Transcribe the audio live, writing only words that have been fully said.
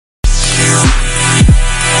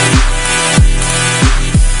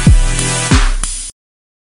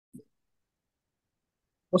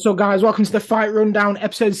What's up, guys? Welcome to the Fight Rundown,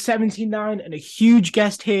 episode 79, and a huge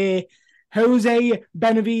guest here, Jose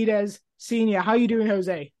Benavidez Sr. How you doing,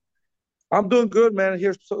 Jose? I'm doing good, man.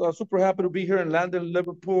 Here, super happy to be here in London,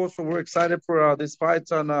 Liverpool. So we're excited for this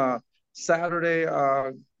fights on Saturday.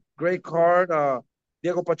 Great card.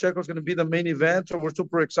 Diego Pacheco is going to be the main event, so we're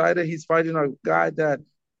super excited. He's fighting a guy that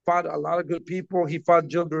fought a lot of good people. He fought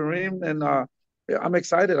Jill Dream, and yeah, I'm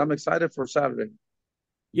excited. I'm excited for Saturday.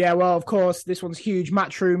 Yeah, well, of course, this one's huge.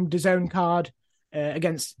 Matchroom, DAZN card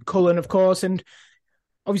against Cullen, of course. And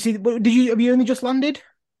obviously, have you only just landed?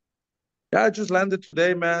 Yeah, I just landed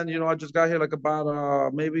today, man. I just got here like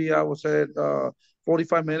about maybe I would say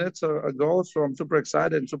 45 minutes ago. So I'm super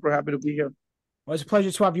excited and super happy to be here. Well, it's a pleasure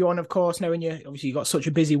to have you on, of course, knowing you obviously you got such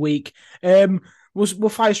a busy week. We'll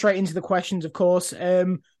fire straight into the questions, of course.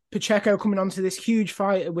 Pacheco coming onto this huge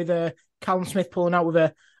fight with Callum Smith pulling out with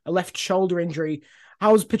a left shoulder injury.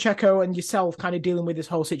 How's Pacheco and yourself kind of dealing with this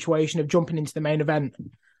whole situation of jumping into the main event?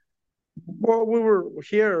 Well, we were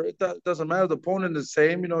here. Doesn't matter. The opponent is the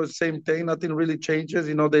same. The same thing. Nothing really changes.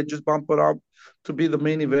 They just bump it up to be the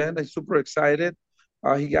main event. I'm super excited.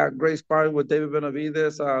 He got great sparring with David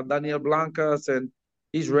Benavidez, Daniel Blancas, and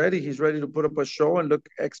he's ready. He's ready to put up a show and look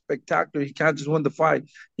spectacular. He can't just win the fight.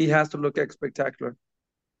 He has to look spectacular.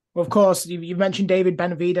 Well, of course, you mentioned David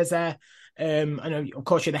Benavidez there. I know, of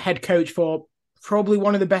course, you're the head coach for probably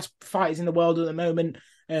one of the best fighters in the world at the moment.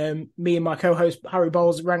 Me and my co-host Harry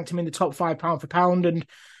Bowles ranked him in the top 5 pound for pound and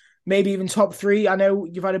maybe even top 3. I know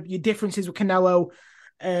you've had your differences with Canelo,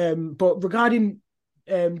 but regarding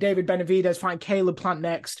David Benavidez fighting Caleb Plant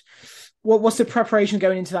next, what's the preparation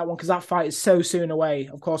going into that one? Because that fight is so soon away,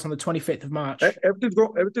 of course, on the 25th of March. Everything's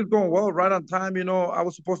going well, right on time. I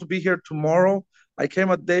was supposed to be here tomorrow. I came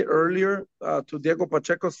a day earlier to Diego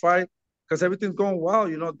Pacheco's fight because everything's going well.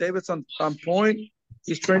 David's on point.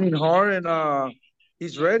 He's training hard and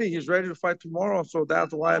he's ready. He's ready to fight tomorrow. So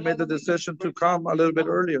that's why I made the decision to come a little bit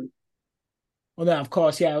earlier. Well, no, of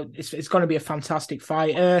course, yeah, it's going to be a fantastic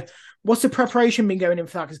fight. What's the preparation been going in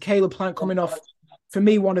for that? Because Caleb Plant coming off, for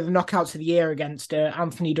me, one of the knockouts of the year against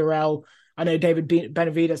Anthony Durrell. I know David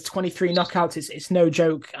Benavidez, 23 knockouts. It's no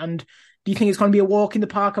joke. And do you think it's going to be a walk in the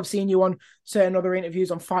park? I've seen you on certain other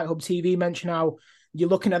interviews on Fight Hub TV mention how you're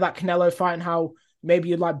looking at that Canelo fight and how maybe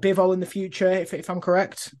you'd like Bivol in the future, if I'm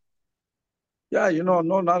correct. Yeah, no,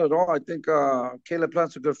 not at all. I think Caleb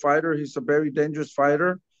Plant's a good fighter. He's a very dangerous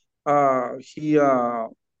fighter. He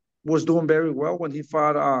was doing very well when he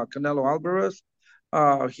fought Canelo Alvarez.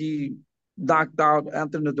 He knocked out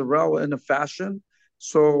Anthony Durrell in a fashion.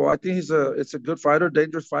 So I think it's a good fighter,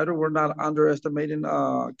 dangerous fighter. We're not underestimating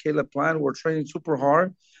Caleb Plant. We're training super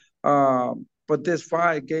hard. But this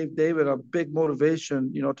fight gave David a big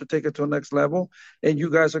motivation, to take it to the next level. And you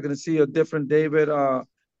guys are going to see a different David,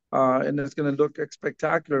 and it's going to look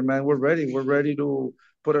spectacular, man. We're ready. We're ready to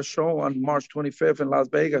put a show on March 25th in Las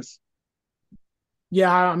Vegas.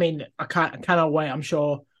 Yeah, I mean, I cannot wait. I'm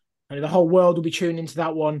sure the whole world will be tuning into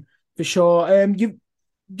that one for sure.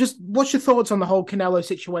 What's your thoughts on the whole Canelo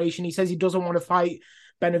situation? He says he doesn't want to fight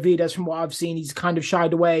Benavidez. From what I've seen, he's kind of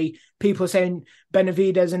shied away. People are saying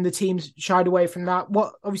Benavidez and the team's shied away from that.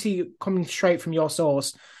 What, obviously, coming straight from your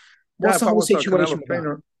source, Yeah, what's the whole situation with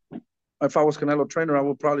that? If I was Canelo trainer, I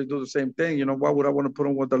would probably do the same thing. Why would I want to put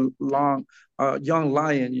him with a young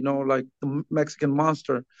lion? Like the Mexican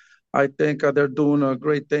monster. I think they're doing a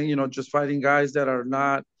great thing. Just fighting guys that are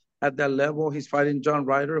not at that level. He's fighting John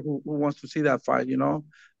Ryder, who wants to see that fight.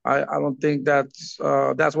 I don't think that's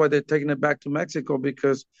why they're taking it back to Mexico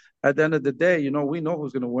because at the end of the day, we know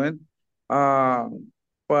who's going to win. Uh,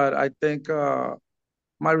 but I think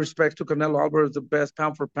my respect to Canelo Alvarez, the best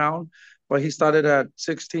pound for pound, but he started at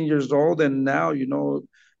 16 years old, and now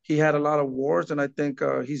he had a lot of wars, and I think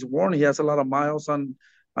he's worn. He has a lot of miles on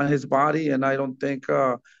his body, and I don't think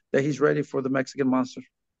that he's ready for the Mexican monster.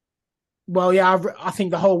 Well, yeah, I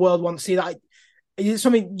think the whole world wants to see that. It's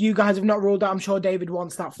something you guys have not ruled out. I'm sure David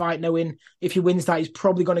wants that fight, knowing if he wins that, he's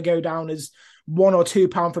probably going to go down as 1 or 2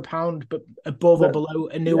 pound for pound, but above or Yeah, below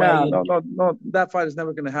a new yeah, A. no, no, no. That fight is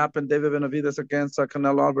never going to happen. David Benavidez against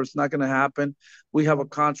Canelo Alvarez is not going to happen. We have a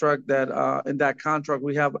contract that in that contract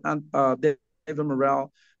we have David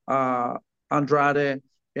Morrell, uh, Andrade,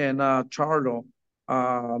 and Charlo.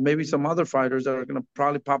 Maybe some other fighters that are going to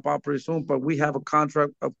probably pop out pretty soon. But we have a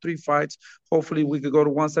contract of 3 fights. Hopefully, we could go to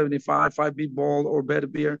 175, 5 beat Ball or Better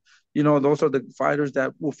Beer. Those are the fighters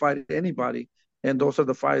that will fight anybody, and those are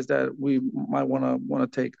the fights that we might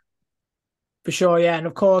want to take. For sure, yeah. And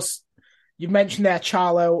of course, you've mentioned there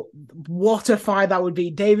Charlo. What a fight that would be.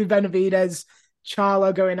 David Benavidez,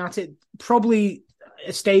 Charlo going at it. Probably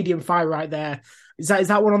a stadium fight right there. Is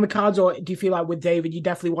that one on the cards, or do you feel like with David you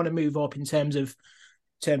definitely want to move up in terms of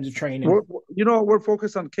training? We're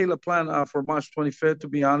focused on Caleb Plant for March 25th. To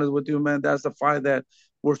be honest with you, man, that's the fight that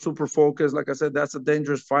we're super focused. Like I said, that's a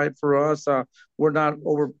dangerous fight for us. We're not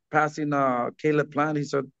overpassing Caleb Plant.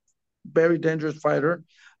 He's a very dangerous fighter.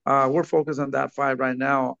 We're focused on that fight right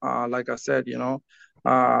now. Like I said,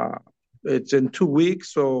 it's in 2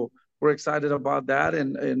 weeks, so we're excited about that.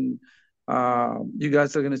 And you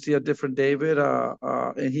guys are going to see a different David,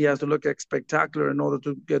 and he has to look spectacular in order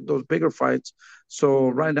to get those bigger fights. So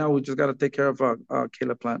right now, we just got to take care of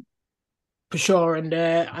Caleb Plant. For sure, and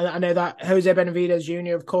I know that Jose Benavidez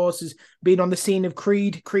Jr., of course, has been on the scene of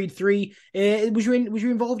Creed 3. Was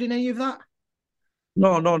you involved in any of that?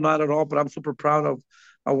 No, not at all. But I'm super proud of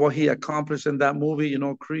what he accomplished in that movie.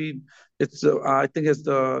 Creed. I think it's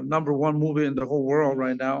the #1 movie in the whole world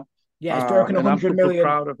right now. Yeah, it's broken And I'm 100 super million.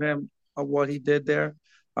 proud of him of what he did there.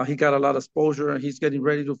 He got a lot of exposure, and he's getting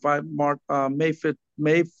ready to fight May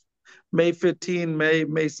 15,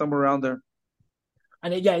 May somewhere around there.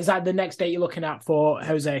 And is that the next date you're looking at for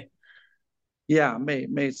Jose? Yeah,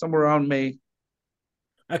 May somewhere around May.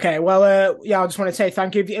 Okay, well, I just want to say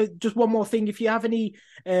thank you. Just one more thing, if you have any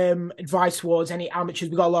advice towards any amateurs,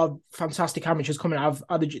 we've got a lot of fantastic amateurs coming out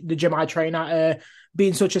of the gym I train at.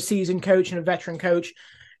 Being such a seasoned coach and a veteran coach,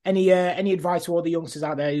 any advice to all the youngsters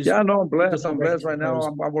out there? Yeah, no, I'm blessed. I'm blessed right now.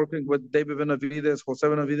 I'm working with David Benavidez, Jose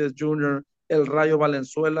Benavidez Jr., El Rayo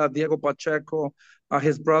Valenzuela, Diego Pacheco,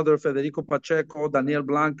 his brother Federico Pacheco, Daniel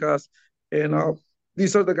Blancas, and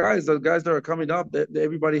these are the guys that are coming up.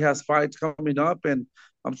 Everybody has fights coming up, and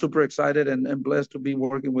I'm super excited and blessed to be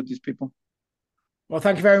working with these people. Well,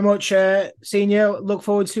 thank you very much, Senior. Look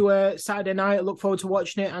forward to Saturday night. Look forward to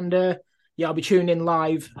watching it, and I'll be tuning in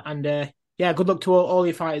live. And good luck to all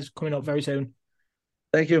your fighters coming up very soon.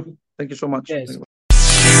 Thank you so much. Cheers.